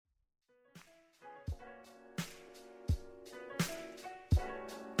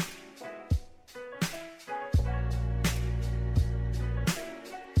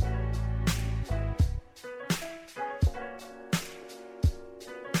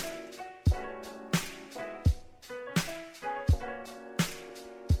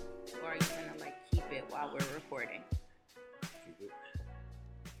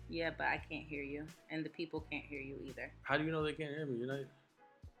Yeah, but I can't hear you, and the people can't hear you either. How do you know they can't hear me? You're not.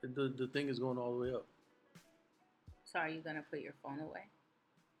 The thing is going all the way up. So are you gonna put your phone away?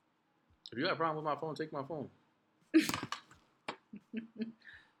 If you got a problem with my phone, take my phone.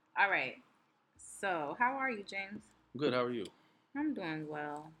 All right. So how are you, James? Good. How are you? I'm doing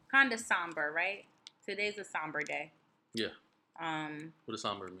well. Kind of somber, right? Today's a somber day. Yeah. Um, What does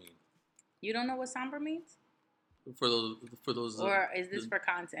somber mean? you don't know what somber means, For those, for those, or is this for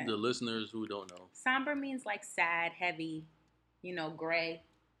content? the listeners who don't know Somber means like sad, heavy, gray.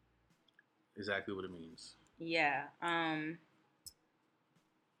 exactly what it means. Yeah.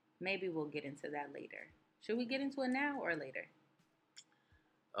 Maybe we'll get into that later. Should we get into it now or later?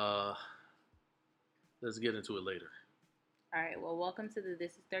 Uh, let's get into it later. All right. Well, welcome to the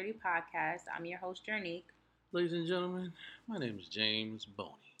This Is 30 podcast. I'm your host, Jernique. Ladies and gentlemen, my name is James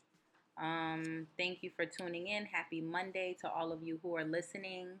Boney. Thank you for tuning in. Happy Monday to all of you who are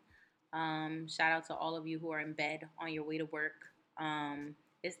listening. Shout out to all of you who are in bed on your way to work.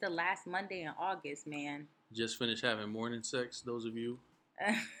 It's the last Monday in August, man. Just finished having morning sex, those of you.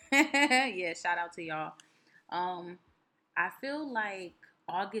 Yeah, shout out to y'all. I feel like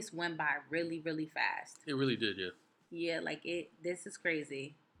August went by really, really fast. It really did, yeah. Yeah, like this is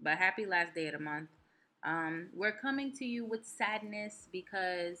crazy. But happy last day of the month. We're coming to you with sadness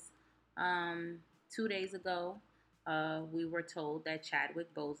because 2 days ago, we were told that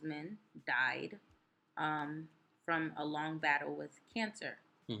Chadwick Boseman died from a long battle with cancer.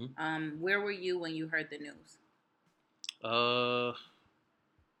 Where were you when you heard the news?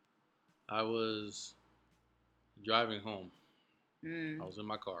 I was driving home. Mm. I was in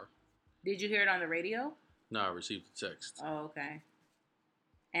my car. Did you hear it on the radio? No, I received the text. Oh, okay.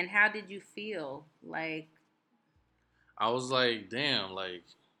 And how did you feel? Like, I was like, damn, like,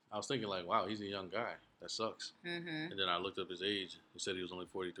 I was thinking, like, wow, he's a young guy. That sucks. mm-hmm. And then I looked up his age. He said he was only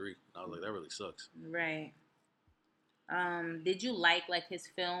 43. And I was like, that really sucks. Right. Did you like his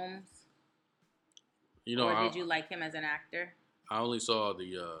films? Or did you like him as an actor? I only saw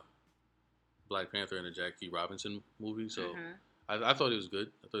the Black Panther and the Jackie Robinson movie, so I thought it was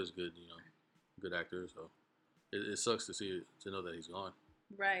good. I thought it was good, good actor. So it sucks to know that he's gone.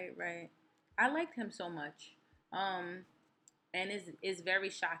 Right. I liked him so much. And it's very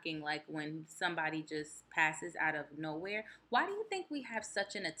shocking, like when somebody just passes out of nowhere. Why do you think we have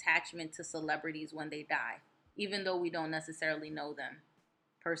such an attachment to celebrities when they die, even though we don't necessarily know them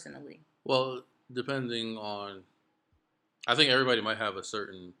personally? Well, depending on, I think everybody might have a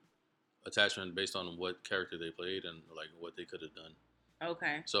certain attachment based on what character they played and like what they could have done.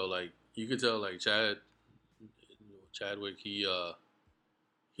 Okay. So like you could tell like Chadwick, he was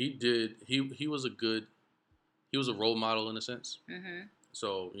he was a role model in a sense. Mm-hmm.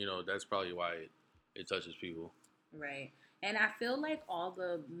 So that's probably why it touches people. Right. And I feel like all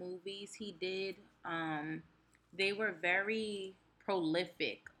the movies he did, they were very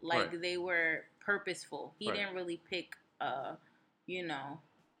prolific. Like they were purposeful. He didn't really pick,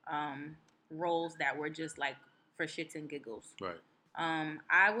 roles that were just like for shits and giggles. Right.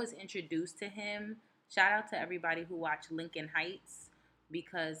 I was introduced to him. Shout out to everybody who watched Lincoln Heights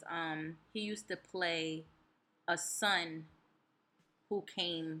because he used to play a son who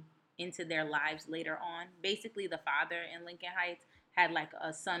came into their lives later on. Basically, the father in Lincoln Heights had like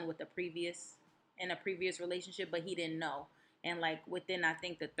a son in a previous relationship, but he didn't know. And like within, I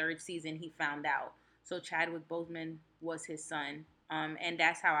think the third season, he found out. So Chadwick Boseman was his son, and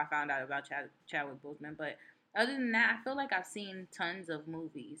that's how I found out about Chadwick Boseman. But other than that, I feel like I've seen tons of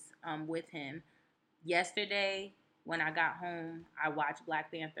movies with him. Yesterday, when I got home, I watched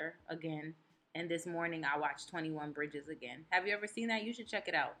Black Panther again. And this morning, I watched 21 Bridges again. Have you ever seen that? You should check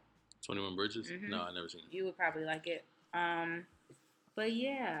it out. 21 Bridges? Mm-hmm. No, I never seen it. You would probably like it. But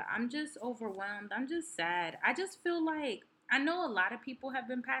yeah, I'm just overwhelmed. I'm just sad. I just feel like I know a lot of people have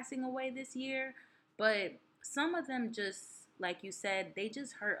been passing away this year, but some of them just, like you said, they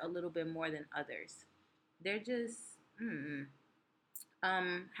just hurt a little bit more than others. They're just,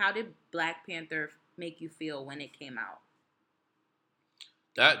 how did Black Panther make you feel when it came out?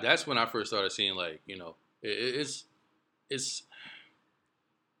 That's when I first started seeing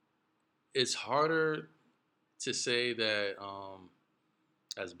it's harder to say that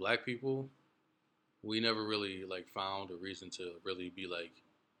as Black people we never really like found a reason to really be like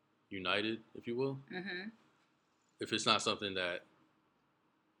united, if you will. Mm-hmm. If it's not something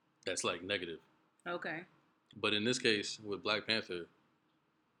that's like negative. Okay. But in this case with Black Panther,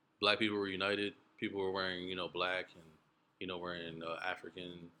 Black people were united. People were wearing black and wearing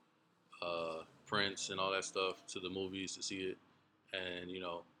African prints and all that stuff to the movies to see it. And,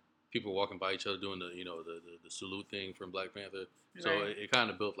 people walking by each other doing the salute thing from Black Panther. So Right. it kind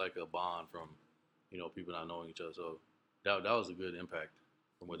of built like a bond from people not knowing each other. So that was a good impact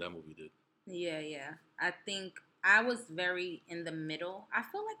from what that movie did. Yeah. I think I was very in the middle. I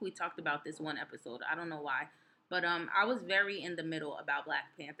feel like we talked about this one episode. I don't know why. But I was very in the middle about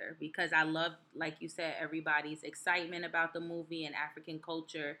Black Panther because I loved, like you said, everybody's excitement about the movie and African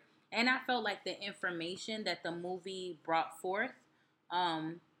culture. And I felt like the information that the movie brought forth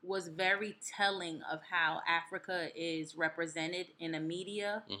was very telling of how Africa is represented in a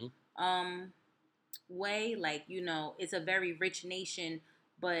media Hmm. um, way. Like, it's a very rich nation,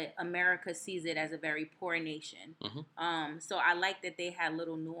 but America sees it as a very poor nation. Hmm. So I like that they had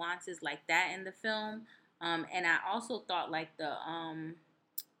little nuances like that in the film. And I also thought like the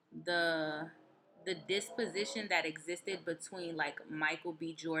the disposition that existed between like Michael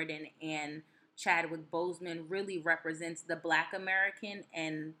B. Jordan and Chadwick Boseman really represents the Black American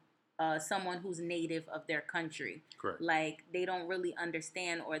and someone who's native of their country. Correct. Like they don't really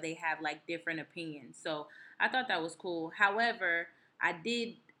understand or they have like different opinions. So I thought that was cool. However,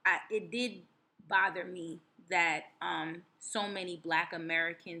 it did bother me that so many Black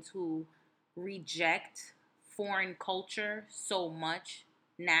Americans who reject foreign culture so much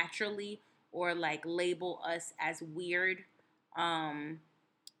naturally or like label us as weird um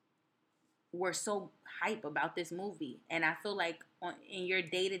were so hype about this movie. And I feel like in your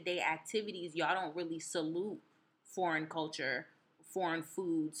day-to-day activities y'all don't really salute foreign culture, foreign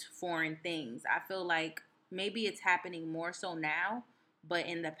foods, foreign things. I feel like maybe it's happening more so now, but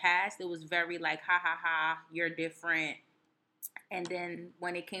in the past it was very like ha ha ha, you're different. And then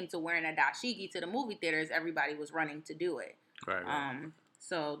when it came to wearing a dashiki to the movie theaters, everybody was running to do it. Right.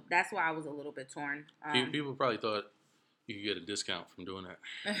 So that's why I was a little bit torn. People probably thought you could get a discount from doing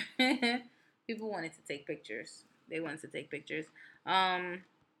that. People wanted to take pictures. They wanted to take pictures.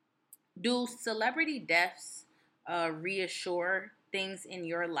 Do celebrity deaths reassure things in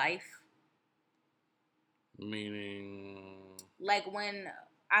your life? Meaning, Like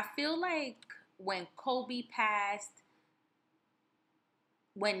I feel like when Kobe passed,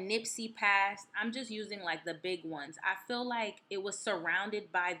 when Nipsey passed, I'm just using like the big ones. I feel like it was surrounded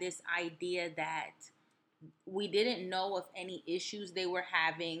by this idea that we didn't know of any issues they were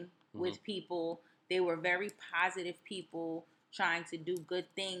having with people. They were very positive people trying to do good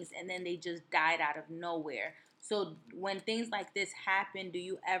things, and then they just died out of nowhere. So when things like this happen, do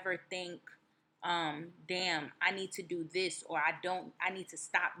you ever think, damn, I need to do this, or I need to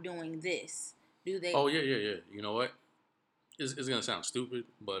stop doing this? Do they? oh yeah. You know what? It's gonna sound stupid,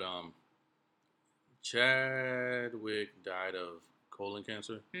 but Chadwick died of colon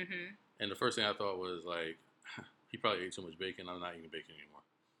cancer, Mm-hmm. and the first thing I thought was like, he probably ate too much bacon. I'm not eating bacon anymore.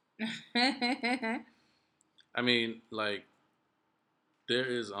 I mean, like, there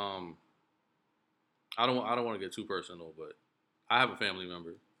is I don't want to get too personal, but I have a family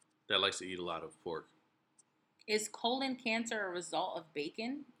member that likes to eat a lot of pork. Is colon cancer a result of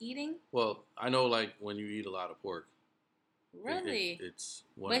bacon eating? Well, I know like when you eat a lot of pork, Really? it's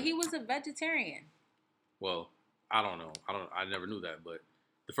one. But he was a vegetarian. Well, I don't know. I never knew that, but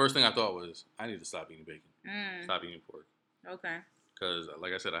the first thing I thought was I need to stop eating bacon, stop eating pork. Okay. Because,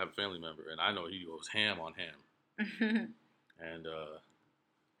 like I said, I have a family member, and I know he goes ham on ham. And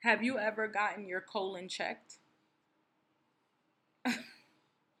have you ever gotten your colon checked?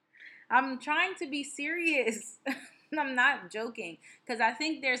 I'm trying to be serious. I'm not joking. Because I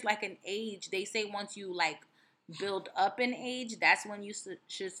think there's like an age. They say once you like build up an age, that's when you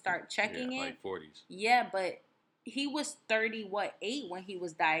should start checking it. Like 40s. Yeah, but he was 8 when he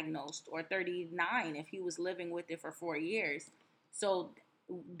was diagnosed, or 39 if he was living with it for 4 years. So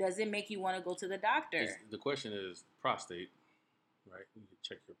does it make you want to go to the doctor? The question is prostate, right? You can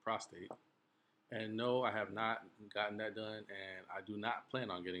check your prostate. And no, I have not gotten that done, and I do not plan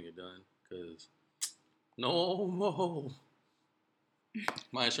on getting it done because no more.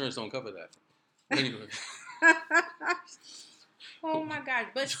 My insurance don't cover that. Anyway. Oh my gosh.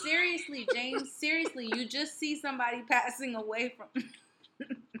 But seriously, James, seriously, you just see somebody passing away from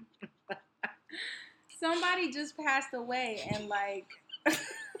somebody just passed away, and like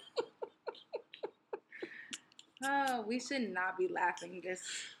oh, we should not be laughing this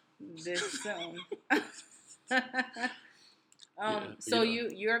soon. So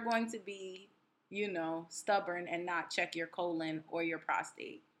you're going to be, stubborn and not check your colon or your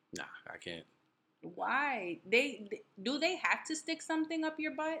prostate. Nah, I can't. Why? Do they have to stick something up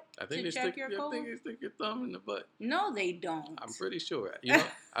your butt to check your colon? I think they stick your thumb in the butt. No, they don't. I'm pretty sure. I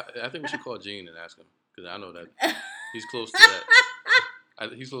think we should call Gene and ask him, because I know that he's close to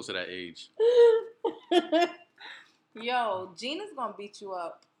that. He's close to that age. Yo, Gina's gonna beat you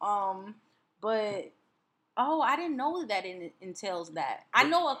up. But oh, I didn't know that it entails that. I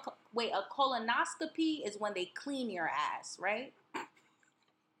know a colonoscopy is when they clean your ass, right?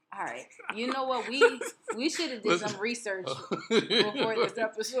 All right. You know what? We should have did some research before this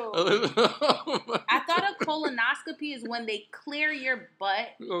episode. I thought a colonoscopy is when they clear your butt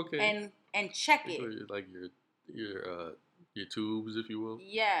and check it. Like your tubes, if you will.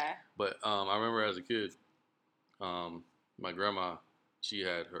 Yeah. But I remember as a kid, my grandma, she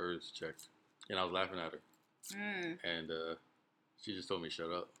had hers checked, and I was laughing at her, and she just told me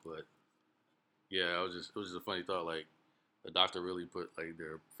shut up. But yeah, it was just a funny thought. Like the doctor really put like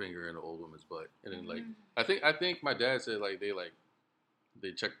their finger in the old woman's butt, and then like I think my dad said like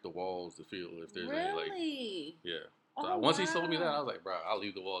they checked the walls to feel if there's any like yeah. So once he told me that, I was like, bro, I'll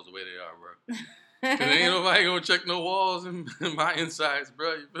leave the walls the way they are, bro. Cause ain't nobody gonna check no walls in my insides,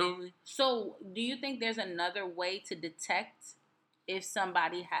 bro. You feel me? So, do you think there's another way to detect if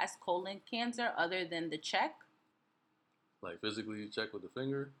somebody has colon cancer other than the check? Like physically check with the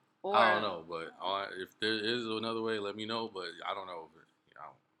finger? Or, I don't know, but if there is another way, let me know. But I don't know.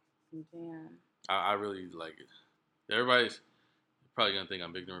 Damn. I really like it. Everybody's probably gonna think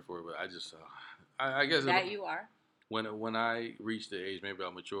I'm ignorant for it, but I just, I guess that you are. When I reach the age, maybe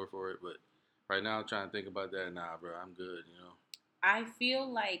I'll mature for it. But right now, I'm trying to think about that. Nah, bro, I'm good. You know. I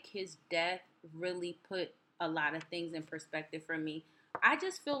feel like his death really put a lot of things in perspective for me. I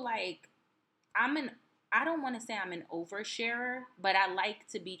just feel like I don't want to say I'm an oversharer, but I like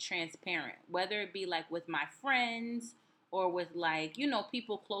to be transparent, whether it be like with my friends or with like,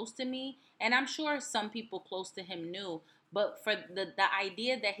 people close to me. And I'm sure some people close to him knew, but for the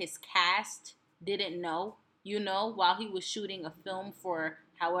idea that his cast didn't know, while he was shooting a film for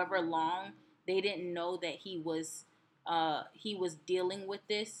however long, they didn't know that he was dealing with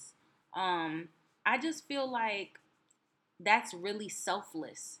this. I just feel like that's really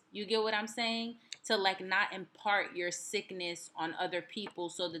selfless. You get what I'm saying? To like not impart your sickness on other people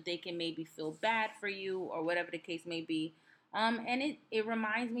so that they can maybe feel bad for you or whatever the case may be. And it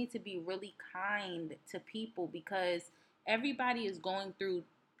reminds me to be really kind to people because everybody is going through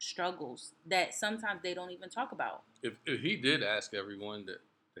struggles that sometimes they don't even talk about. If he did ask everyone that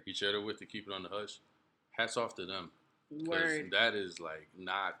he shared it with to keep it on the hush, hats off to them. Because that is like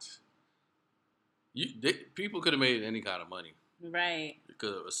not... people could have made any kind of money. Right.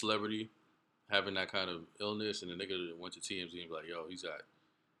 Because of a celebrity having that kind of illness, and then they could have went to TMZ and be like, yo, he's got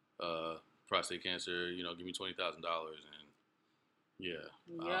prostate cancer, give me $20,000 and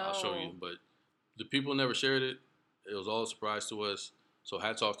I'll show you. But the people never shared it. It was all a surprise to us. So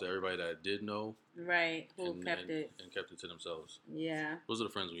hats off to everybody that did know. Right. Who kept it. And kept it to themselves. Yeah. Those are the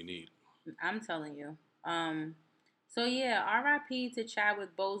friends we need. I'm telling you. So yeah, R.I.P. to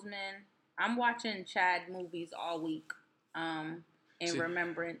Chadwick Boseman. I'm watching Chad movies all week. In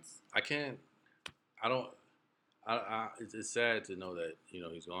remembrance. It's sad to know that,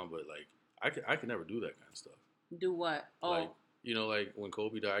 he's gone, but like, I could never do that kind of stuff. Do what? Oh. Like, like when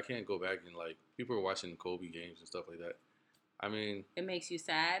Kobe died, I can't go back and like, people are watching Kobe games and stuff like that. I mean. It makes you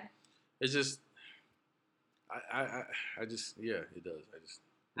sad? It's just, I just, yeah, it does.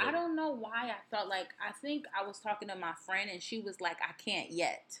 I don't know why I felt like, I think I was talking to my friend and she was like, I can't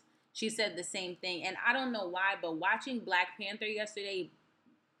yet. She said the same thing. And I don't know why, but watching Black Panther yesterday,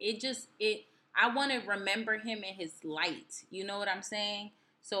 I want to remember him in his light. You know what I'm saying?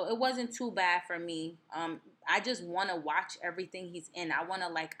 So it wasn't too bad for me. I just want to watch everything he's in.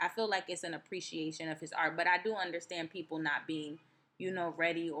 I feel like it's an appreciation of his art. But I do understand people not being,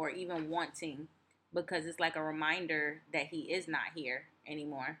 ready or even wanting, because it's like a reminder that he is not here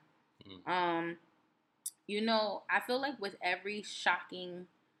anymore. Mm-hmm. I feel like with every shocking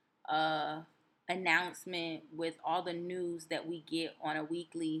announcement, with all the news that we get on a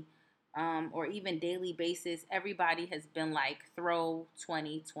weekly or even daily basis, everybody has been like, throw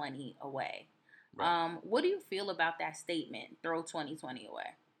 2020 away. Right. What do you feel about that statement, throw 2020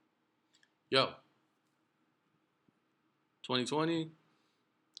 away? Yo, 2020,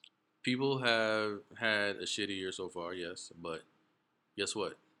 people have had a shitty year so far, yes, but guess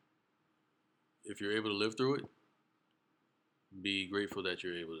what? If you're able to live through it, be grateful that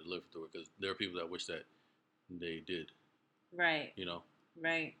you're able to live through it, because there are people that wish that they did. Right.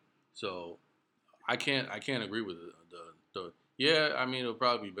 Right. So I can't agree with the yeah. I mean, it'll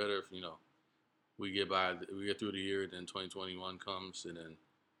probably be better if we get through the year, then 2021 comes and then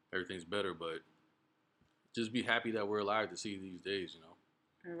everything's better. But just be happy that we're alive to see these days,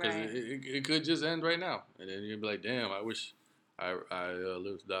 because it could just end right now, and then you'll be like, damn, I wish I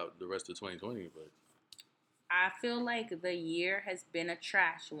lived out the rest of 2020. But I feel like the year has been a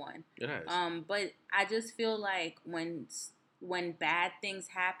trash one. It has. But I just feel like when bad things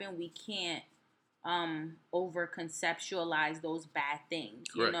happen, we can't over conceptualize those bad things.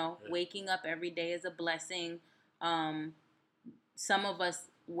 You Correct. know, Yeah. waking up every day is a blessing. Um, some of us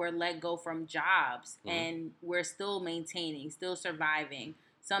were let go from jobs and we're still maintaining, still surviving.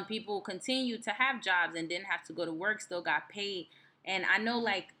 Some people continue to have jobs and didn't have to go to work, still got paid. And I know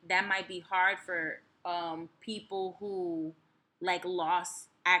like that might be hard for people who like lost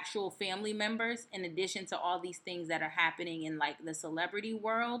actual family members in addition to all these things that are happening in like the celebrity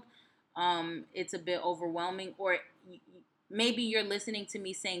world. It's a bit overwhelming, or maybe you're listening to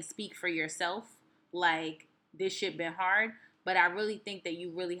me saying speak for yourself, like this shit been hard, but I really think that you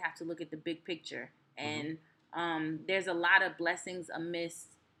really have to look at the big picture. And there's a lot of blessings amiss,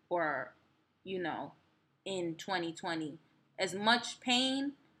 or you know, in 2020. As much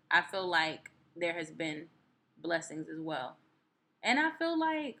pain, I feel like there has been blessings as well. And I feel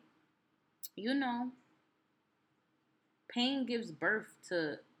like, you know, pain gives birth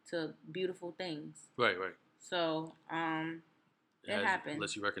to beautiful things. Right, right. So, it happens.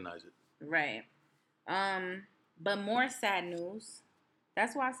 Unless you recognize it. Right. But more sad news.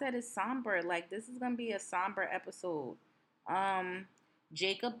 That's why I said it's somber. Like this is gonna be a somber episode.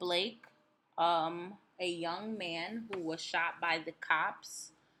 Jacob Blake, a young man who was shot by the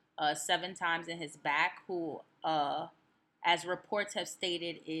cops 7 times in his back, who as reports have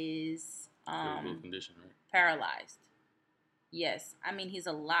stated is Critical condition, right? paralyzed. Yes, I mean he's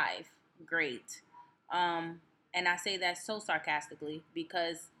alive. Great. And I say that so sarcastically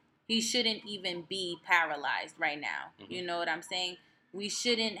because he shouldn't even be paralyzed right now. You know what I'm saying? We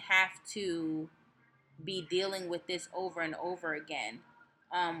shouldn't have to be dealing with this over and over again.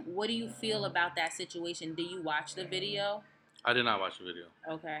 What do you feel about that situation? Do you watch the video? I did not watch the video.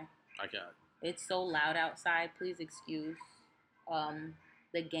 Okay. I can't. It's so loud outside. Please excuse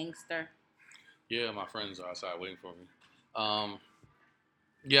the gangster. Yeah, my friends are outside waiting for me.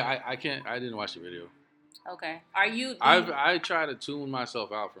 Yeah, I can't. I didn't watch the video. Okay. Are you? I try to tune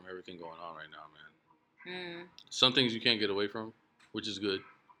myself out from everything going on right now, man. Mm. Some things you can't get away from, which is good,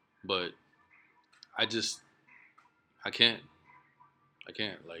 but I can't.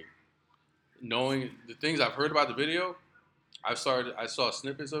 Like knowing the things I've heard about the video. I saw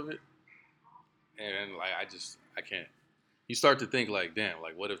snippets of it, and like I can't. You start to think like, damn,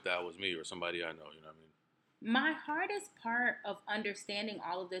 like what if that was me or somebody I know? You know what I mean? My hardest part of understanding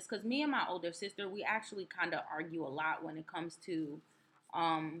all of this, because me and my older sister, we actually kind of argue a lot when it comes to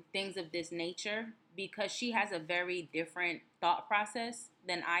things of this nature, because she has a very different thought process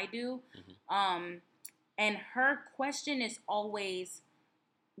than I do. And her question is always,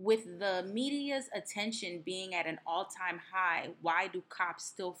 with the media's attention being at an all-time high, why do cops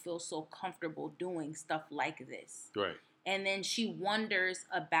still feel so comfortable doing stuff like this? Right. And then she wonders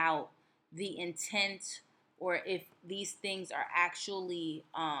about the intent, or if these things are actually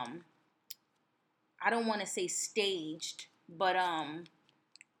I don't want to say staged, but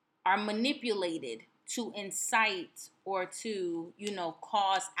are manipulated to incite or to, you know,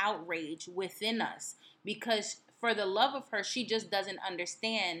 cause outrage within us. Because for the love of her, she just doesn't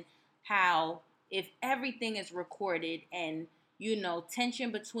understand how, if everything is recorded and, you know,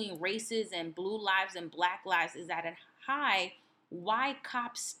 tension between races and blue lives and black lives is at a high, why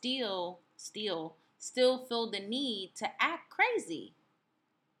cops still feel the need to act crazy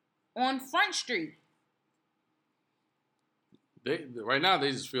on Front Street. Right now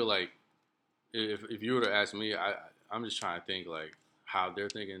they just feel like, if you were to ask me, I'm just trying to think like how they're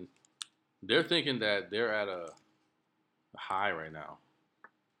thinking. They're thinking that they're at a high right now.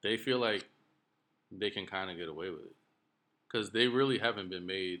 They feel like they can kind of get away with it because they really haven't been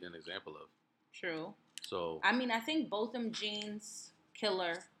made an example of. True. So I mean, I think Botham Jean's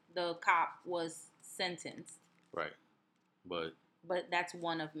killer, the cop, was sentenced. Right. But that's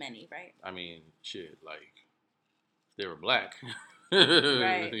one of many, right? I mean, shit, like they were black.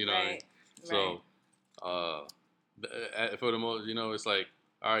 Right. You know. Right. So, for the most, you know, it's like,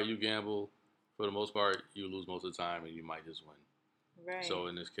 all right, you gamble. For the most part, you lose most of the time, and you might just win. Right. So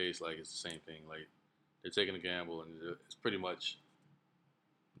in this case, like it's the same thing. Like they're taking a gamble, and it's pretty much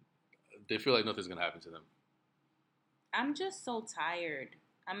they feel like nothing's gonna happen to them. I'm just so tired.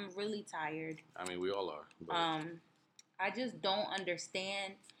 I'm really tired. I mean, we all are. But. I just don't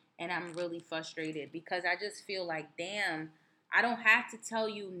understand, and I'm really frustrated because I just feel like, damn, I don't have to tell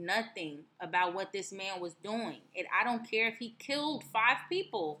you nothing about what this man was doing. I don't care if he killed 5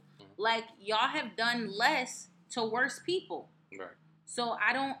 people. Like, y'all have done less to worse people. Right. So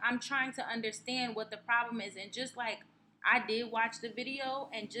I'm trying to understand what the problem is. And just like I did watch the video,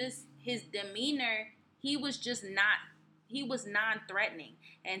 and just his demeanor, he was just not. He was non-threatening.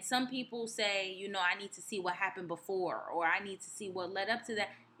 And some people say, I need to see what happened before, or I need to see what led up to that.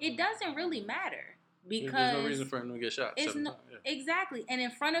 It doesn't really matter There's no because reason for him to get shot it's 7 times. Yeah. exactly, and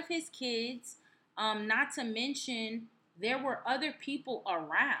in front of his kids. Not to mention there were other people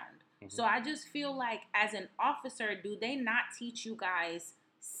around. So I just feel like as an officer, do they not teach you guys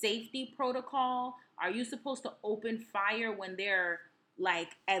safety protocol? Are you supposed to open fire when there are like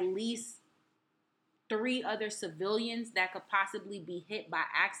at least 3 other civilians that could possibly be hit by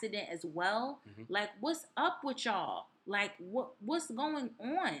accident as well? Like, what's up with y'all? Like, what's going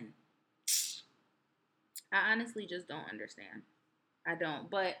on? I honestly just don't understand. I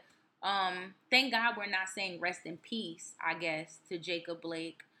don't. But thank God we're not saying rest in peace, I guess, to Jacob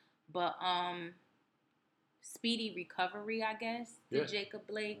Blake. But speedy recovery, I guess, to Jacob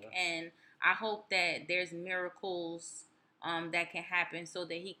Blake. Yeah. And I hope that there's miracles that can happen so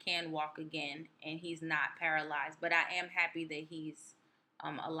that he can walk again and he's not paralyzed. But I am happy that he's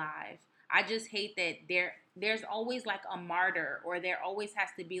alive. I just hate that there's always like a martyr, or there always has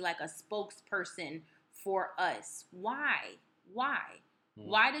to be like a spokesperson for us. Why?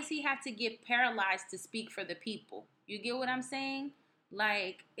 Why does he have to get paralyzed to speak for the people? You get what I'm saying?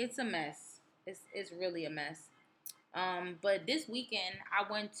 Like, it's a mess. It's really a mess. But this weekend I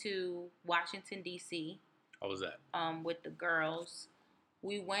went to Washington D.C. How was that? With the girls.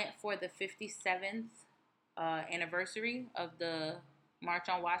 We went for the 57th anniversary of the March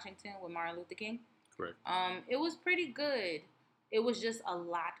on Washington with Martin Luther King. Correct. It was pretty good. It was just a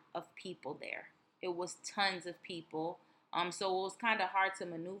lot of people there. It was tons of people. So it was kind of hard to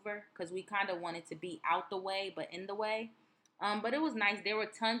maneuver because we kind of wanted to be out the way, but in the way. But it was nice. There were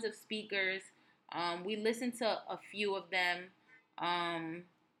tons of speakers. We listened to a few of them.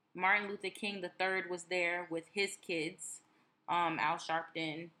 Martin Luther King III was there with his kids, Al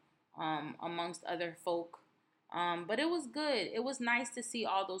Sharpton, amongst other folk. But it was good. It was nice to see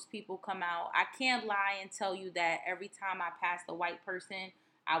all those people come out. I can't lie and tell you that every time I passed a white person,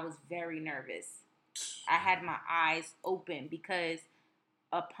 I was very nervous. I had my eyes open because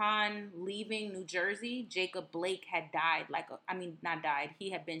upon leaving New Jersey, Jacob Blake had died. Not died.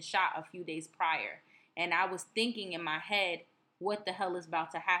 He had been shot a few days prior. And I was thinking in my head, what the hell is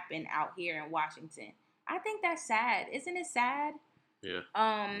about to happen out here in Washington? I think that's sad. Isn't it sad? Yeah.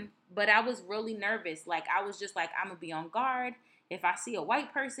 But I was really nervous. Like, I was just like, I'm going to be on guard if I see a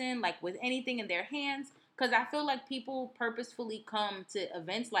white person, like, with anything in their hands. Because I feel like people purposefully come to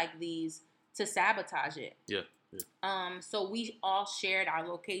events like these to sabotage it. Yeah. So we all shared our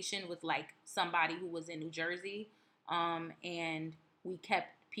location with like somebody who was in New Jersey. And we kept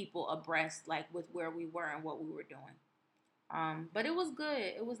people abreast, like, with where we were and what we were doing. But it was good.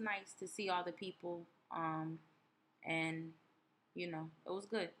 It was nice to see all the people. And, it was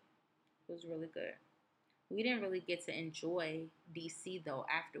good. It was really good. We didn't really get to enjoy DC though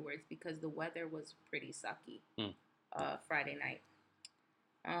afterwards because the weather was pretty sucky. Friday night.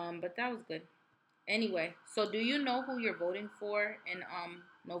 But that was good. Anyway, so do you know who you're voting for in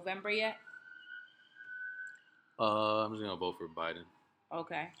November yet? I'm just gonna vote for Biden.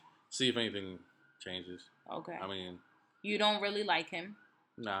 Okay. See if anything changes. Okay. I mean, you don't really like him?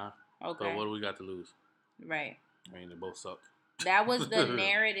 Nah. Okay. But what do we got to lose? Right. I mean, they both suck. That was the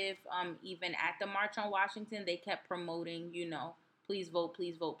narrative. Even at the March on Washington, they kept promoting, please vote,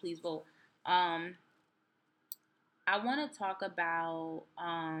 please vote, please vote. I want to talk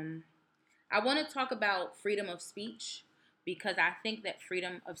about freedom of speech because I think that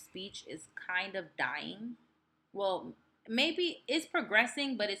freedom of speech is kind of dying. Well, maybe it's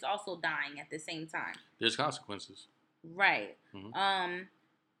progressing, but it's also dying at the same time. There's consequences. Right. Mm-hmm.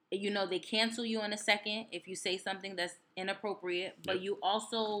 They cancel you in a second if you say something that's inappropriate, but you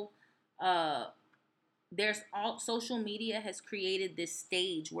also, social media has created this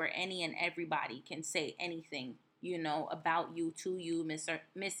stage where any and everybody can say anything, about you, to you,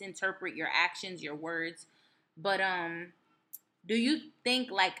 misinterpret your actions, your words. But, do you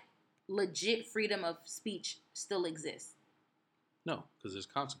think like legit freedom of speech still exists? No, because there's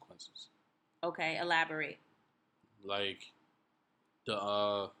consequences. Okay, elaborate. Like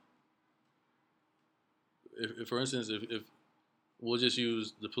if for instance, if we'll just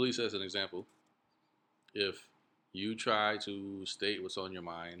use the police as an example, if you try to state what's on your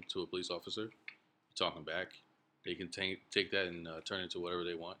mind to a police officer, you're talking back, they can take that and turn it into whatever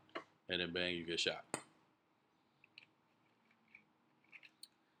they want, and then bang, you get shot.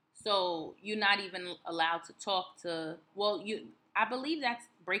 So you're not even allowed to talk to. Well, I believe that's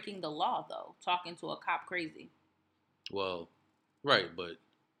breaking the law, though. Talking to a cop crazy. Well, right, but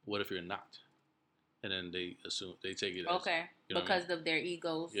what if you're not? and then they assume they take it as Okay, you know what I mean? because of their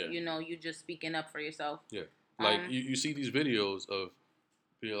egos, Yeah, you just speaking up for yourself. yeah. Like Um, you see these videos of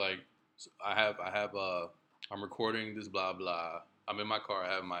people like I'm recording this blah blah. I'm in my car.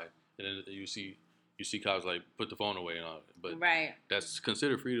 I have my and then you see cops like put the phone away and all. But right, that's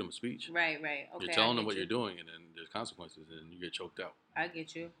considered freedom of speech. right. You're Okay, I telling them get what you. you're doing, and then there's consequences, and you get choked out. I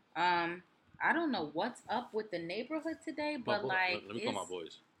get you. I don't know what's up with the neighborhood today, My but boy, like let me call my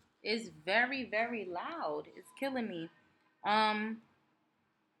boys. it's very very loud. It's killing me. Um,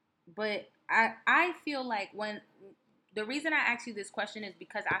 but I feel like when the reason I ask you this question is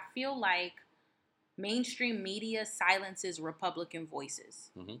because I feel like mainstream media silences Republican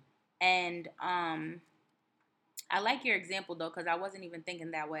voices. Mm-hmm. And I like your example though because I wasn't even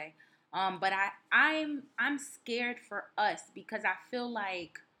thinking that way. But I'm scared for us because I feel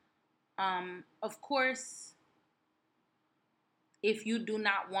like of course if you do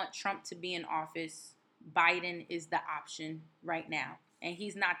not want Trump to be in office, Biden is the option right now. And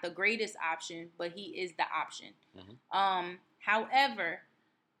he's not the greatest option, but he is the option. Mm-hmm. However,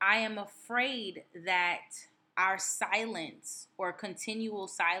 I am afraid that our silence or continual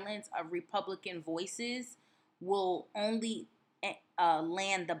silence of Republican voices will only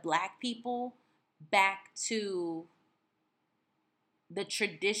land the black people back to the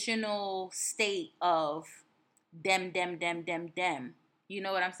traditional state of dem. You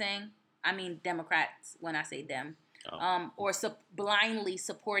know what I'm saying? I mean Democrats when I say them. Oh. Or blindly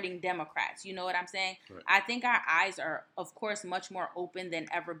supporting Democrats. You know what I'm saying? Right. I think our eyes are, of course, much more open than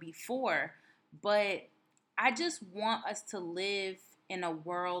ever before. But I just want us to live in a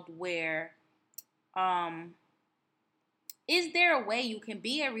world where, is there a way you can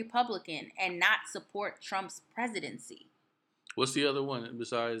be a Republican and not support Trump's presidency? What's the other one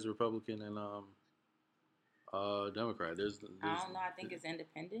besides Republican and Democrat? I There's don't know. I think it's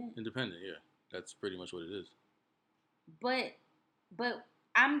independent. independent. Yeah, that's pretty much what it is. But but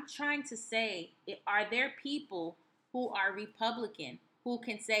I'm trying to say, are there people who are Republican who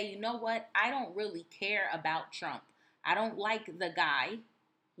can say, you know what, I don't really care about Trump. I don't like the guy.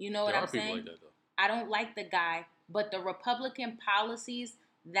 You know what There I'm are people saying? like that though. I don't like the guy, but the Republican policies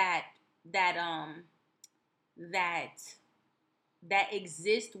that that um that that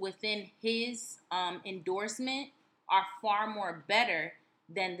exist within his endorsement are far more better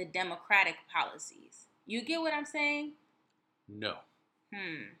than the Democratic policies. You get what I'm saying? No.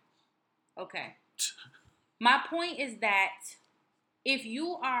 Okay. My point is that if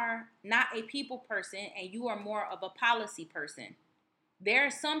you are not a people person and you are more of a policy person, there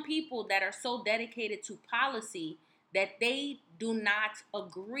are some people that are so dedicated to policy that they do not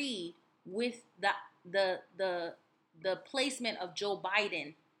agree with the placement of Joe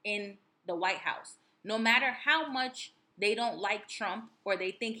Biden in the White House. No matter how much they don't like Trump or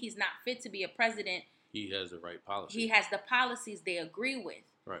they think he's not fit to be a president, he has the right policy. He has the policies they agree with.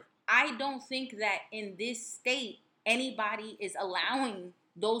 Right. I don't think that in this state anybody is allowing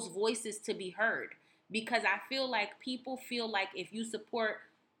those voices to be heard because I feel like people feel like if you support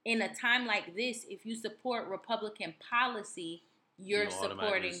in a time like this, if you support Republican policy, you're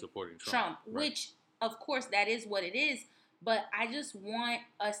supporting Trump, right. Which of course that is what it is, but I just want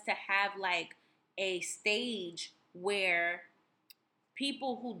us to have like a stage where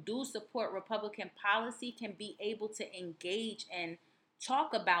people who do support Republican policy can be able to engage and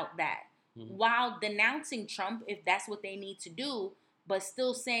talk about that while denouncing Trump if that's what they need to do, but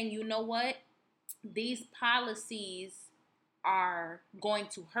still saying, you know what, these policies are going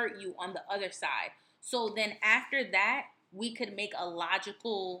to hurt you on the other side. So then after that, we could make a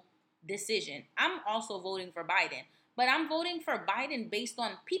logical decision. I'm also voting for Biden, but I'm voting for Biden based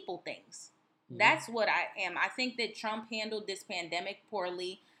on people things. That's what I am. I think that Trump handled this pandemic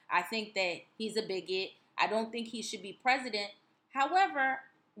poorly. I think that he's a bigot. I don't think he should be president. However,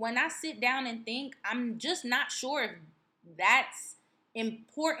 when I sit down and think, I'm just not sure if that's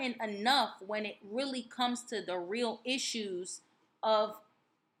important enough when it really comes to the real issues of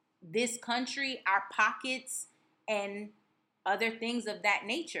this country, our pockets, and other things of that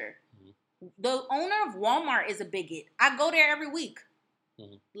nature. The owner of Walmart is a bigot. I go there every week.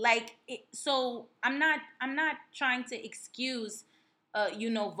 Like so I'm not trying to excuse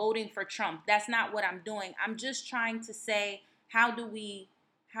voting for Trump. That's not what I'm doing. I'm just trying to say how do we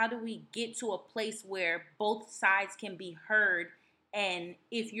get to a place where both sides can be heard, and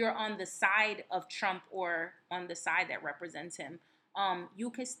if you're on the side of Trump or on the side that represents him, you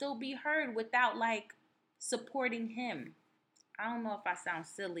can still be heard without like supporting him. I don't know if I sound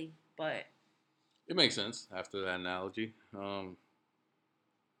silly, but it makes sense after that analogy.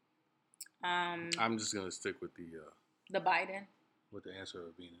 I'm just gonna stick with the Biden. with the answer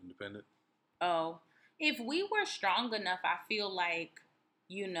of being independent. Oh, if we were strong enough, I feel like,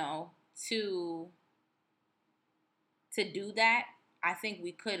 you know, to do that, I think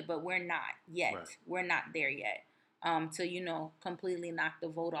we could, but we're not yet. Right. We're not there yet. To, you know, completely knock the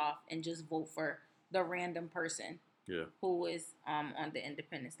vote off and just vote for the random person Yeah. who is on the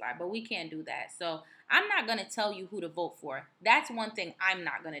independent slide. But we can't do that. So I'm not gonna tell you who to vote for. That's one thing I'm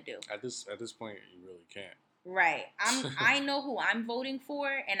not gonna do. At this point, you really can't. Right. I know who I'm voting for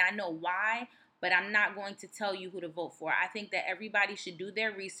and I know why, but I'm not going to tell you who to vote for. I think that everybody should do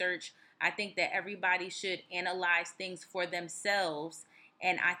their research. I think that everybody should analyze things for themselves,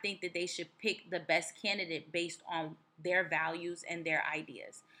 and I think that they should pick the best candidate based on their values and their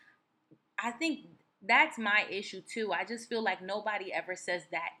ideas. I think that's my issue too. I just feel like nobody ever says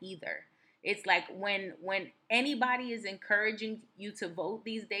that either. It's like when anybody is encouraging you to vote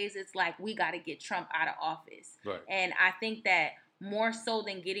these days, it's like we got to get Trump out of office. Right. And I think that more so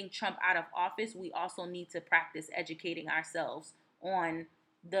than getting Trump out of office, we also need to practice educating ourselves on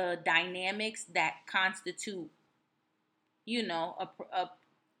the dynamics that constitute, you know,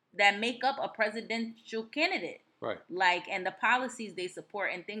 that make up a presidential candidate. Right. Like, and the policies they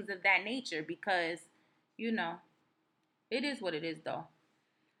support and things of that nature, because, you know, it is what it is though.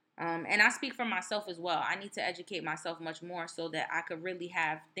 And I speak for myself as well. I need to educate myself much more so that I could really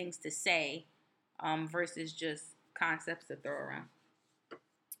have things to say, versus just concepts to throw around.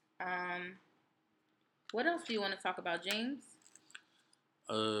 What else do you want to talk about, James?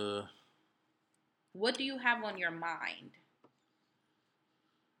 What do you have on your mind?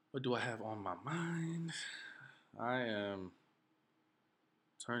 What do I have on my mind? I am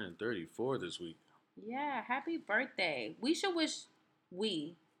turning 34 this week. Yeah, happy birthday. We should wish,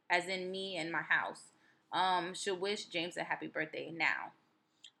 as in me and my house, should wish James a happy birthday now.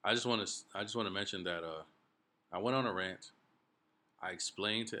 I just want to mention that I went on a rant. I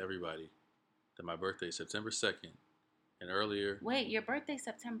explained to everybody that my birthday is September 2nd, and earlier. Wait, your birthday's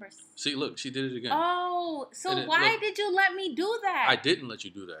September. See, look, she did it again. Oh, so why did you let me do that? I didn't let you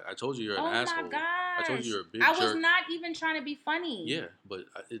do that. I told you you're an asshole. Oh my gosh. I told you you're a big jerk. jerk. I was not even trying to be funny. Yeah, but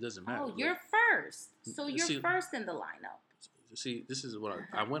it doesn't matter. Oh, you're first. So you're first in the lineup. See, this is what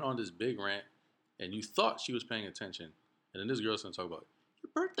I went on this big rant, and you thought she was paying attention, and then this girl's gonna talk about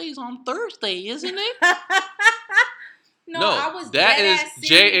your birthday's on Thursday, isn't it? No, I was that is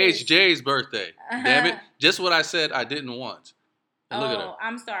JHJ's birthday. Damn it! Just what I said I didn't want. And look at her.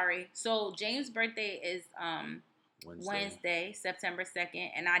 I'm sorry. So James' birthday is Wednesday, September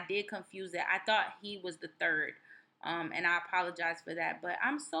 2nd, and I did confuse it. I thought he was the 3rd, and I apologize for that. But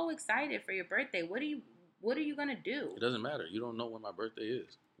I'm so excited for your birthday. What are you gonna do? It doesn't matter. You don't know when my birthday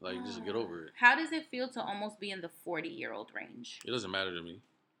is. Like, just get over it. How does it feel to almost be in the 40-year-old range? It doesn't matter to me.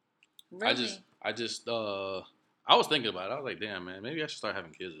 Really? I was thinking about it. I was like, damn, man, maybe I should start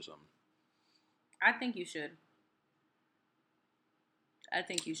having kids or something. I think you should.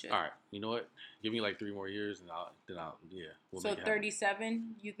 All right. You know what? Give me like 3 more years, and I'll yeah. We'll so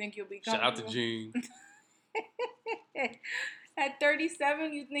 37, you think you'll be comfortable? Shout out to Gene. At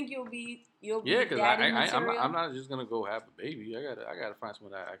 37, you think you'll be yeah, because I'm not just gonna go have a baby. I gotta find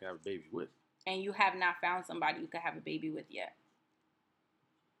someone that I can have a baby with. And you have not found somebody you could have a baby with yet.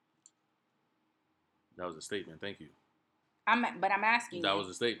 That was a statement. Thank you. But I'm asking. That was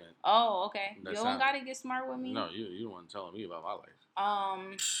a statement. Oh, okay. You don't gotta get smart with me. No, you the one telling me about my life.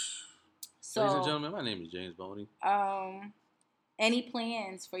 So, ladies and gentlemen, my name is James Boney. Any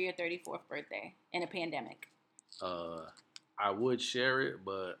plans for your 34th birthday in a pandemic? I would share it,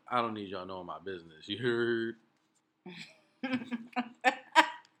 but I don't need y'all knowing my business. You heard?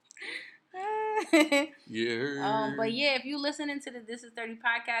 Yeah. But yeah, if you listening to the This Is 30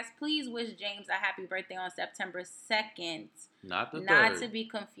 podcast, please wish James a happy birthday on September 2nd. Not the 3rd. Not to be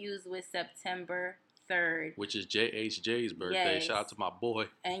confused with September 3rd. Which is JHJ's birthday. Yes. Shout out to my boy.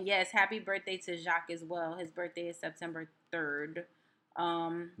 And yes, happy birthday to Jacques as well. His birthday is September 3rd.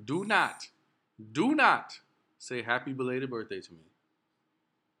 Do not say happy belated birthday to me.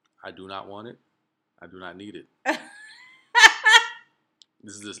 I do not want it. I do not need it.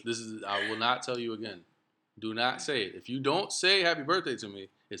 This is. I will not tell you again. Do not say it. If you don't say happy birthday to me,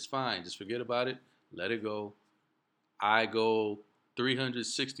 it's fine. Just forget about it. Let it go. I go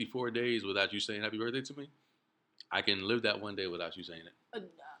 364 days without you saying happy birthday to me. I can live that one day without you saying it.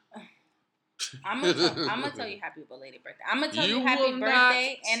 I'm gonna tell you happy belated birthday. I'm gonna tell you happy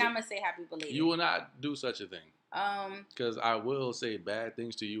birthday, and I'm gonna say happy belated. You will not do such a thing. Because I will say bad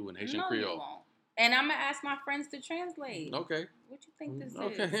things to you in Haitian Creole. You won't. And I'm gonna ask my friends to translate. Okay. What you think this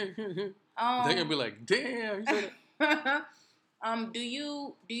is? They're gonna be like, damn. You said it. Do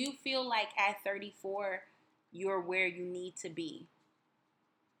you feel like at 34 you're where you need to be?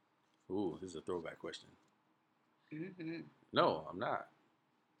 Ooh, this is a throwback question. Hmm. No, I'm not.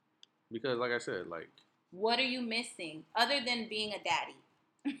 Because, like I said, like, What are you missing other than being a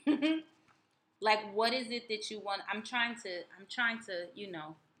daddy? Like, what is it that you want? I'm trying to,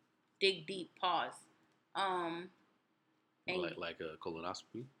 dig deep. Pause. Um, and like a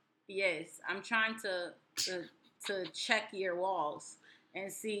colonoscopy. yes, I'm trying to check your walls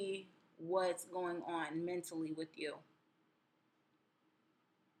and see what's going on mentally with you.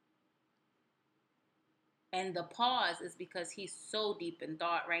 And the pause is because he's so deep in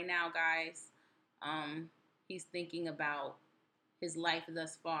thought right now, guys. Um, he's thinking about his life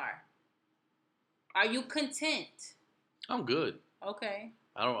thus far. Are you content? I'm good. Okay.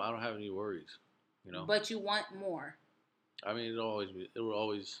 I don't have any worries. You know. But you want more. I mean, it will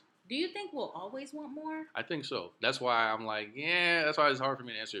always. Do you think we'll always want more? I think so. That's why I'm like, yeah. That's why it's hard for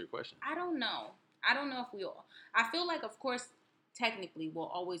me to answer your question. I don't know. I don't know if we'll. I feel like, of course, technically, we'll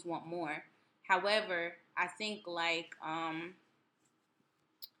always want more. However, I think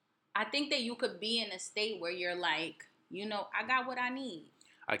that you could be in a state where you're like, I got what I need.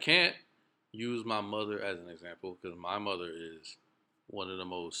 I can't use my mother as an example because my mother is one of the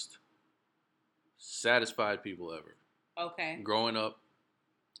most satisfied people ever. Okay. Growing up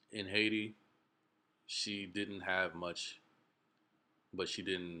in Haiti, she didn't have much, but she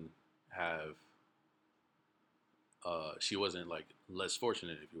didn't have. She wasn't like less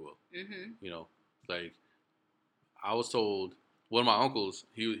fortunate, if you will. Mm-hmm. You know, like I was told, one of my uncles,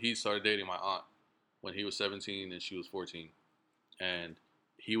 he started dating my aunt when he was 17 and she was 14, and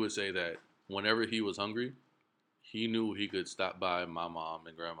he would say that whenever he was hungry, he knew he could stop by my mom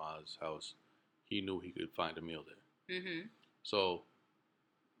and grandma's house. He knew he could find a meal there. Mm-hmm. So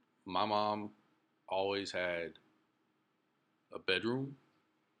my mom always had a bedroom.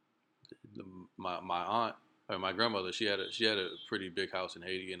 My aunt or my grandmother, she had a pretty big house in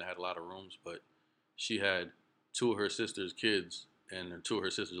Haiti and had a lot of rooms, but she had two of her sister's kids and two of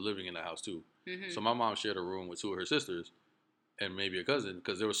her sisters living in the house too. Mm-hmm. So my mom shared a room with two of her sisters and maybe a cousin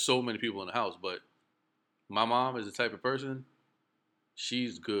because there were so many people in the house. But my mom is the type of person,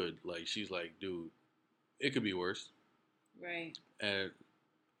 she's good. Like she's like, dude, it could be worse. Right. And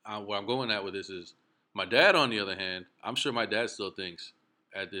where I'm going at with this is my dad, on the other hand, I'm sure my dad still thinks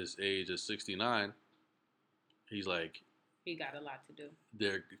at this age of 69, he's like, He got a lot to do.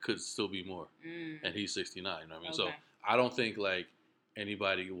 there could still be more. Mm. And he's 69. You know what I mean? Okay. So I don't think like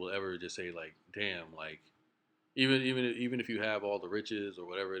anybody will ever just say like, damn, like even if you have all the riches or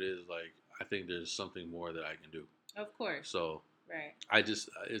whatever it is, like I think there's something more that I can do. Of course. So right.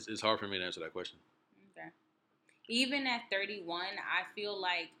 It's hard for me to answer that question. Okay. Even at 31, I feel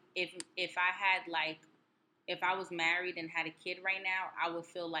like if I had like if I was married and had a kid right now, I would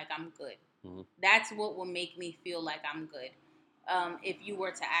feel like I'm good. Mm-hmm. That's what would make me feel like I'm good. If you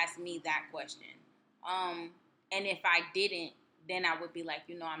were to ask me that question, and if I didn't, then I would be like,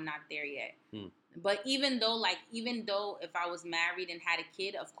 I'm not there yet. Mm. But even though if I was married and had a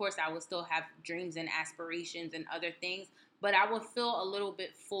kid, of course I would still have dreams and aspirations and other things. But I would feel a little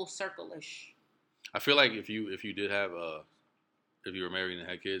bit full circle-ish. I feel like if you did have if you were married and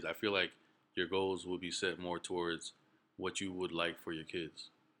had kids, I feel like your goals would be set more towards what you would like for your kids.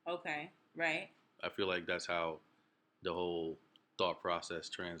 Okay, right. I feel like that's how the whole thought process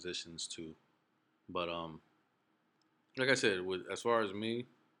transitions to. But like I said, as far as me,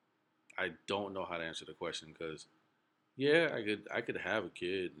 I don't know how to answer the question because yeah, I could have a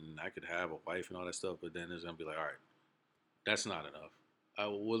kid and I could have a wife and all that stuff, but then it's gonna be like, all right, that's not enough.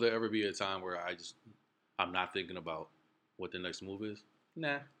 Will there ever be a time where I'm not thinking about what the next move is?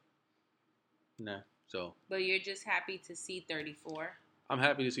 Nah. So. But you're just happy to see 34. I'm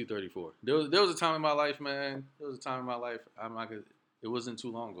happy to see 34. There was a time in my life, man. There was a time in my life. I'm not gonna. It wasn't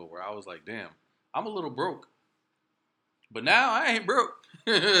too long ago where I was like, damn, I'm a little broke. But now I ain't broke.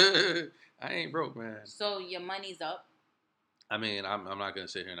 I ain't broke, man. So your money's up. I mean, I'm not gonna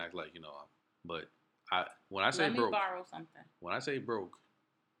sit here and act like but when I say broke. Let me borrow something. When I say broke,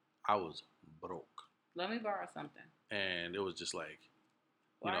 I was broke. Let me borrow something. And it was just like,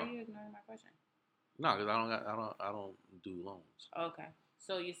 why are you ignoring my question? No, because I don't do loans. Okay,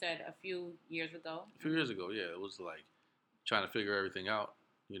 so you said a few years ago. A few years ago, yeah, it was like trying to figure everything out.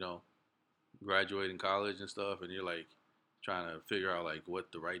 Graduating college and stuff, and you're like trying to figure out like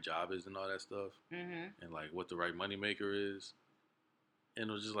what the right job is and all that stuff, and like what the right money maker is. And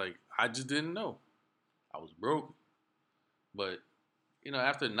it was just like I just didn't know. I was broke, but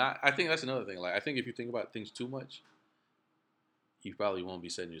after not, I think that's another thing. Like I think if you think about things too much, you probably won't be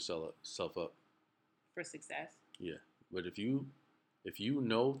setting yourself up for success. Yeah, but if you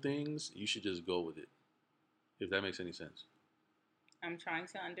know things, you should just go with it. If that makes any sense. I'm trying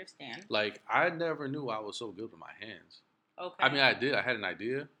to understand. Like, I never knew I was so good with my hands. I Okay. mean, I did. I had an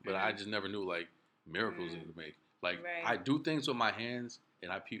idea, but I Mhm. just never knew like miracles it Mm. would make. Like, Right. I do things with my hands,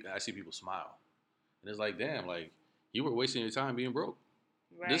 and I see people smile, and it's like, damn, like you were wasting your time being broke.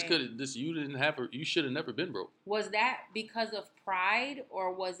 Right. You didn't have you should have never been broke. Was that because of pride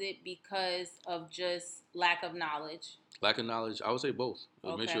or was it because of just lack of knowledge? Lack of knowledge. I would say both.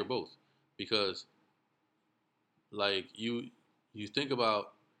 A mixture Okay. of both, because like you think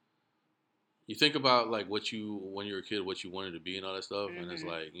about like what you when you were a kid, what you wanted to be and all that stuff, and it's Mhm.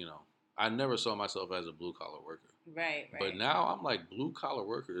 like I never saw myself as a blue collar worker. Right. But Right. now I'm like, blue collar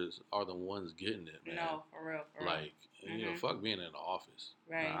workers are the ones getting it, man. No, for real. For real. Like, Mhm. fuck being in the office.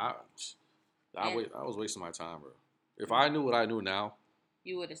 Right. Nah, And I was wasting my time, bro. If I knew what I knew now,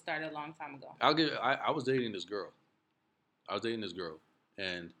 you would have started a long time ago. I was dating this girl. I was dating this girl,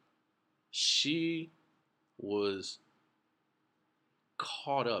 and she was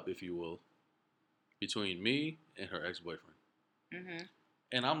caught up, if you will, between me and her ex boyfriend. Mhm.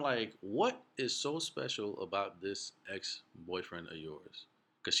 And I'm like, what is so special about this ex boyfriend of yours?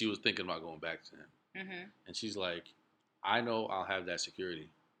 Because she was thinking about going back to him. Mhm. And she's like, I know I'll have that security.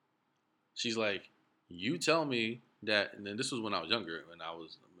 She's like, you tell me that, and then this was when I was younger,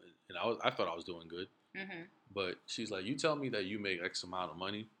 I thought I was doing good. Mhm. But she's like, you tell me that you make X amount of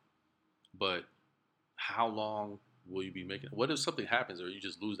money, but how long will you be making? What if something happens or you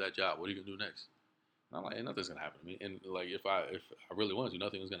just lose that job? What are you gonna do next? And I'm like, ain't nothing's gonna happen to me. And like, if I really wanted to,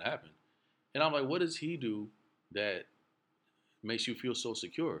 nothing was gonna happen. And I'm like, what does he do that makes you feel so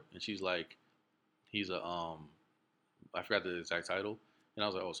secure? And she's like, he's a I forgot the exact title. And I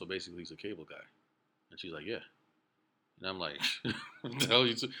was like, oh, so basically he's a cable guy. And she's like, yeah. And I'm like,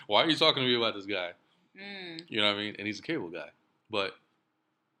 why are you talking to me about this guy? Mm. You know what I mean? And he's a cable guy. But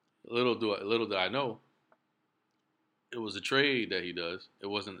little did I know, it was a trade that he does. It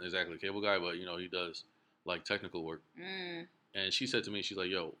wasn't exactly a cable guy, but he does like technical work. Mm. And she said to me, she's like,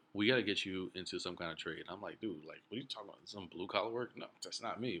 yo, we got to get you into some kind of trade. And I'm like, dude, like, what are you talking about? Some blue collar work? No, that's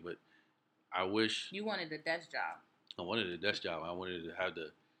not me. But I wish You wanted a desk job. I wanted a desk job. I wanted to have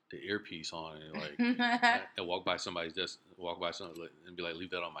the earpiece on and like and walk by somebody's desk, and be like,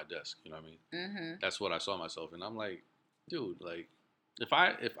 leave that on my desk. You know what I mean? Mhm. That's what I saw myself, and I'm like, dude, like,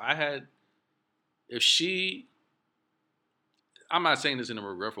 if she, I'm not saying this in a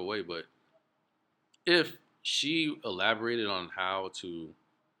regretful way, but if she elaborated on how to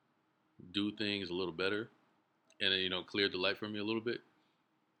do things a little better and then, cleared the light for me a little bit,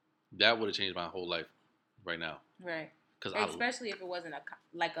 that would have changed my whole life right now. Right. Cause Especially if it wasn't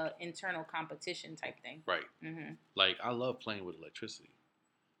like a internal competition type thing. right. Mhm. Like, I love playing with electricity.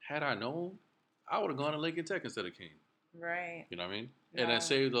 Had I known, I would have gone to Lincoln Tech instead of King. Right. You know what I mean? No. And then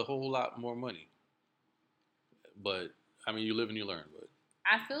saved a whole lot more money. But I mean, you live and you learn. But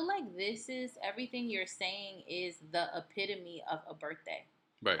I feel like this is everything you're saying is the epitome of a birthday.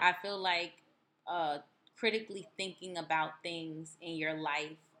 right, I feel like uh, critically thinking about things in your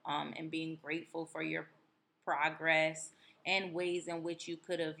life and being grateful for your progress and ways in which you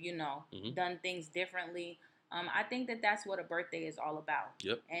could have, hmm done things differently. I think that that's what a birthday is all about.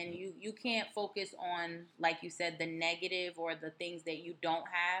 yep, And you can't focus on, like you said, the negative or the things that you don't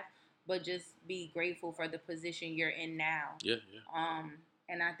have, but just be grateful for the position you're in now. yeah, yeah, Um,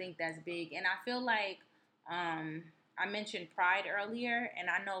 and I think that's big. And I feel like I mentioned pride earlier, and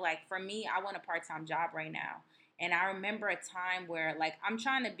I know, like, for me, I want a part time job right now. And I remember a time where, like, I'm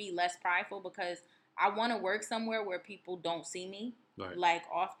trying to be less prideful because I want to work somewhere where people don't see me, right. like,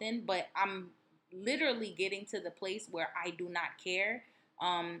 often, but I'm literally getting to the place where I do not care.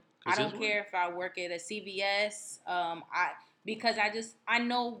 I don't care if I work at a CVS. Because I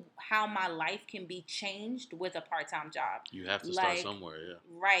know how my life can be changed with a part time job. You have to start Like, somewhere, yeah.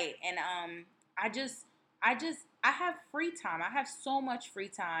 right. And I just I have free time. I have so much free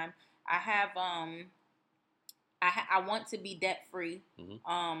time. I have I want to be debt free,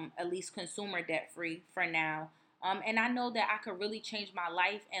 hmm at least consumer debt free for now. And I know that I could really change my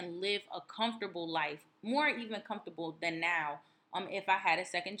life and live a comfortable life, more even comfortable than now, if I had a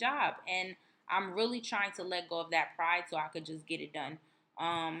second job. And I'm really trying to let go of that pride so I could just get it done.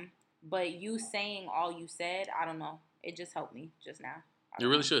 But you saying all you said, I don't know. It just helped me just now. You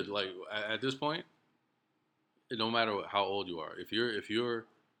really should. Like, at this point, no matter how old you are, if you're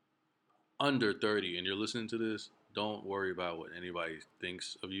under 30 and you're listening to this, don't worry about what anybody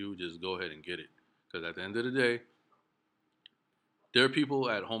thinks of you. Just go ahead and get it. Because at the end of the day, there are people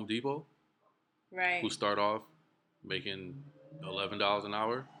at Home Depot Right. who start off making $11 an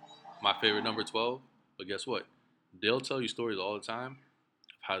hour. My favorite number 12. But guess what? They'll tell you stories all the time of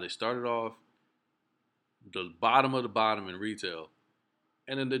how they started off the bottom of the bottom in retail,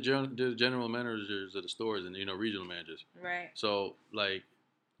 and then the general managers of the stores and regional managers. Right. So like,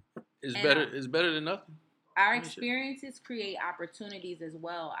 it's And better. It's better than nothing. Our experiences create opportunities as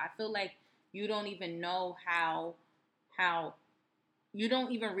well. I feel like you don't even know how you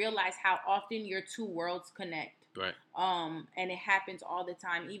don't even realize how often your two worlds connect. Right. And it happens all the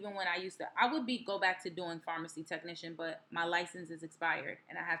time. Even when I would go back to doing pharmacy technician, but my license is expired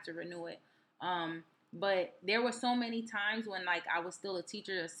and I have to renew it. But there were so many times when like I was still a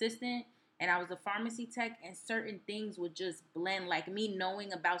teacher assistant and I was a pharmacy tech, and certain things would just blend. Like me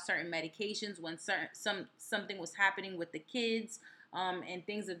knowing about certain medications when something was happening with the kids, and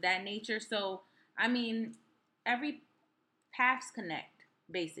things of that nature. So I mean, every paths connect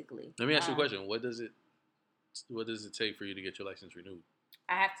basically. Let me ask you a question. What does it take for you to get your license renewed?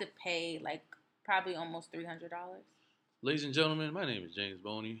 I have to pay like probably almost $300. Ladies and gentlemen, my name is James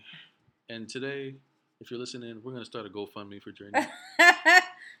Boney, and today, if you're listening, we're gonna start a GoFundMe for Journey.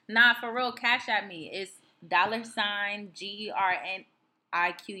 Nah, for real, cash at me. It's $GERNIQUE.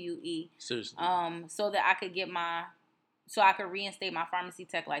 Seriously. So that I could so I could reinstate my pharmacy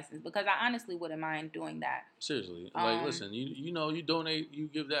tech license, because I honestly wouldn't mind doing that. Seriously, like listen, you donate, you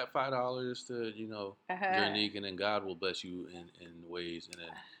give that $5 to Journey, and then God will bless you in ways, and then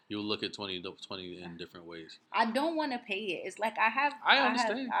you'll look at 20 in different ways. I don't want to pay it. It's like I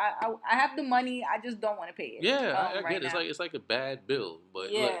understand. I have the money. I just don't want to pay it. Yeah, I get it. It's like a bad bill,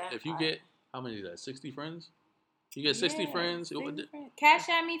 but look, if you get how many is that? 60 friends. You get 60 friends. 60 friends. Cash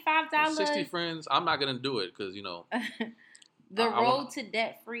at me $5. 60 friends. I'm not gonna do it because the road to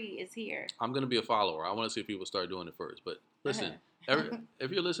debt free is here. I'm gonna be a follower. I want to see if people start doing it first. But listen,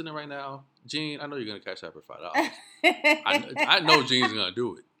 if you're listening right now, Gene, I know you're gonna cash out for $5. I know Gene's gonna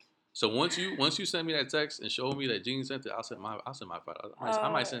do it. So once you send me that text and show me that Gene sent it, I'll send my $5. I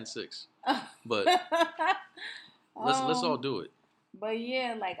might send 6, but let's all do it. But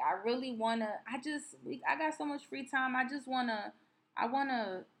yeah, like I really wanna. I got so much free time. I just wanna. I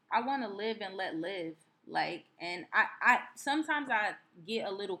wanna live and let live. Like, and I sometimes I get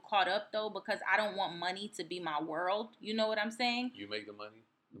a little caught up though, because I don't want money to be my world. You know what I'm saying? You make the money.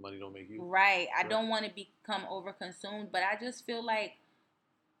 The money don't make you. Right. I don't want to become overconsumed, but I just feel like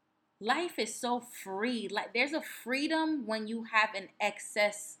life is so free. Like there's a freedom when you have an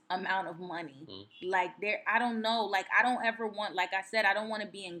excess amount of money. Mm-hmm. Like I don't know. Like I don't ever want, like I said, I don't want to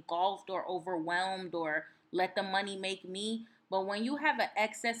be engulfed or overwhelmed or let the money make me. But when you have an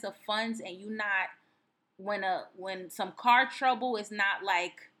excess of funds and you not, when some car trouble is not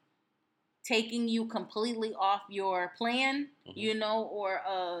like taking you completely off your plan, mm-hmm. Or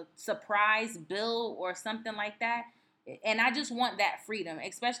a surprise bill or something like that. And I just want that freedom,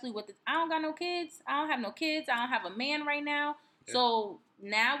 especially with I don't got no kids. I don't have no kids. I don't have a man right now. Yeah. So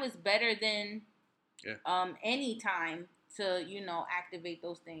now is better than any time to, activate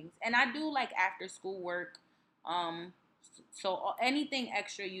those things. And I do like after school work. So anything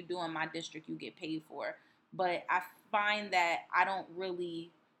extra you do in my district, you get paid for. But I find that I don't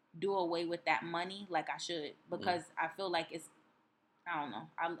really do away with that money like I should, because I feel like it's, I don't know.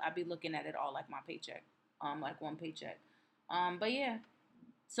 I be looking at it all like my paycheck. Like one paycheck. But yeah.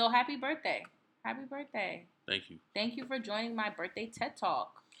 So happy birthday. Happy birthday. Thank you. Thank you for joining my birthday TED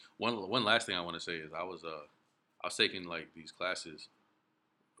Talk. One last thing I want to say is I was taking like these classes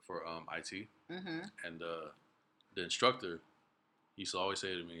for IT, mm-hmm. and the instructor used to always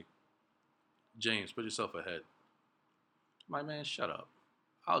say to me, James, put yourself ahead. I'm like, man, shut up.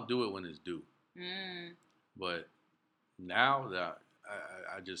 I'll do it when it's due. But now that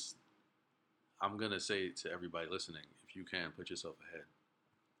I'm going to say to everybody listening, if you can, put yourself ahead.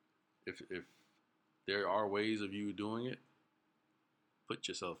 If there are ways of you doing it, put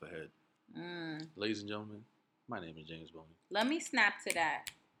yourself ahead. Ladies and gentlemen, my name is James Boney. Let me snap to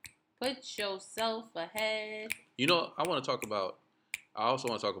that. Put yourself ahead. I also want to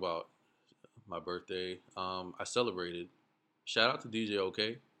talk about my birthday. I celebrated. Shout out to DJ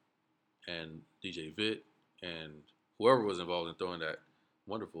OK and DJ Vit and whoever was involved in throwing that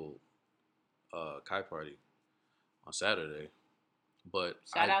wonderful kite party on Saturday. But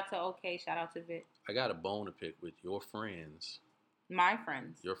shout out to OK, shout out to Vit. I got a bone to pick with your friends. My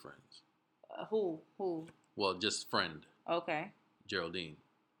friends? Your friends. Who? Well, just friend. Okay. Geraldine.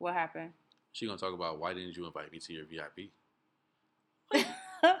 What happened? She gonna talk about why didn't you invite me to your VIP?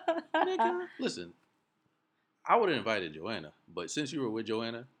 Nigga, listen, I would have invited Joanna, but since you were with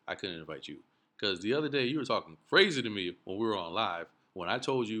Joanna, I couldn't invite you. Because the other day you were talking crazy to me when we were on live when I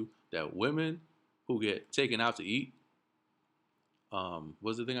told you that women who get taken out to eat,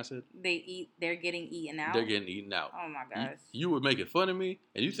 what's the thing I said? They're getting eaten out? They're getting eaten out. Oh my gosh. You were making fun of me,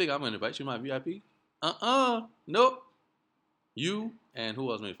 and you think I'm going to invite you to my VIP? Nope. You and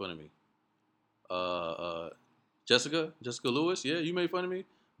who else made fun of me? Jessica Lewis. Yeah, you made fun of me.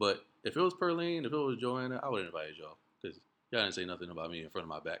 But if it was Perlene, if it was Joanna, I would have invited y'all because y'all didn't say nothing about me in front of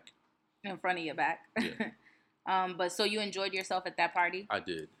my back. In front of your back. Yeah. But so you enjoyed yourself at that party? I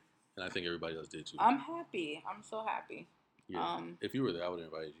did, and I think everybody else did too. I'm happy. I'm so happy. Yeah. If you were there, I would have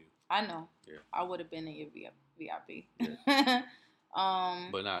invited you. I know. Yeah. I would have been in your VIP. Yeah.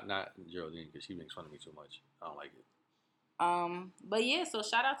 But not Geraldine because she makes fun of me too much. I don't like it. But yeah, so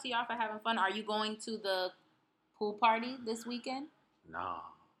shout out to y'all for having fun. Are you going to the pool party this weekend? Nah.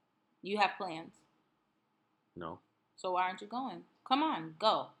 You have plans? No. So why aren't you going? Come on,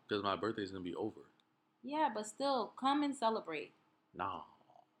 go. Because my birthday's gonna be over. Yeah, but still, come and celebrate. No.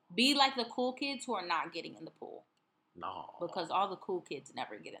 Be like the cool kids who are not getting in the pool. No. Because all the cool kids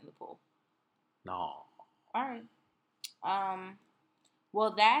never get in the pool. No. All right.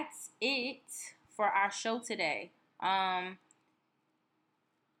 Well, that's it for our show today.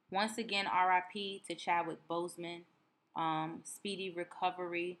 Once again, RIP to Chadwick Boseman. Speedy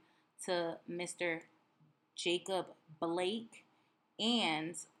recovery to Mr. Jacob Blake.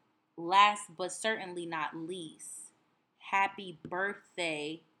 And last but certainly not least, happy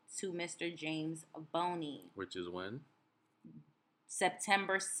birthday to Mr. James Boney. Which is when?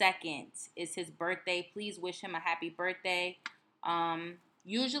 September 2nd is his birthday. Please wish him a happy birthday.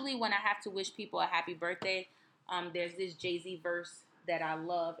 Usually when I have to wish people a happy birthday, there's this Jay-Z verse that I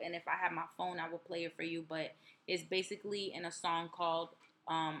love. And if I have my phone, I will play it for you. But it's basically in a song called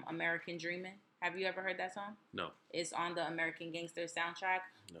American Dreamin'. Have you ever heard that song? No. It's on the American Gangster soundtrack.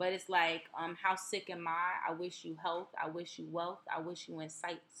 No. But it's like, how sick am I? I wish you health. I wish you wealth. I wish you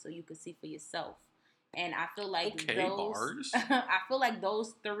insight so you could see for yourself. And I feel like bars. I feel like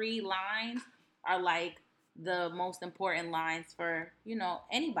those 3 lines are like the most important lines for,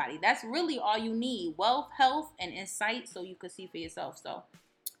 anybody. That's really all you need. Wealth, health, and insight so you could see for yourself. So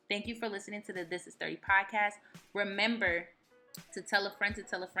thank you for listening to the This Is 30 podcast. Remember to tell a friend, to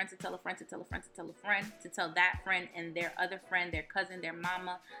tell a friend, to tell a friend, to tell a friend, to tell a friend, to tell that friend and their other friend, their cousin, their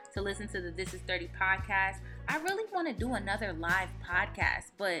mama, to listen to the This Is 30 podcast. I really want to do another live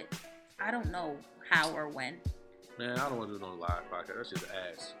podcast, but I don't know how or when. Man, I don't want to do no live podcast. That's just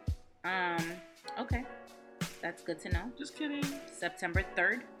ass. Okay. That's good to know. Just kidding. September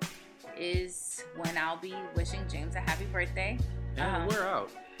 3rd is when I'll be wishing James a happy birthday. And we're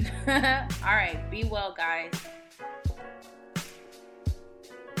out. All right. Be well, guys.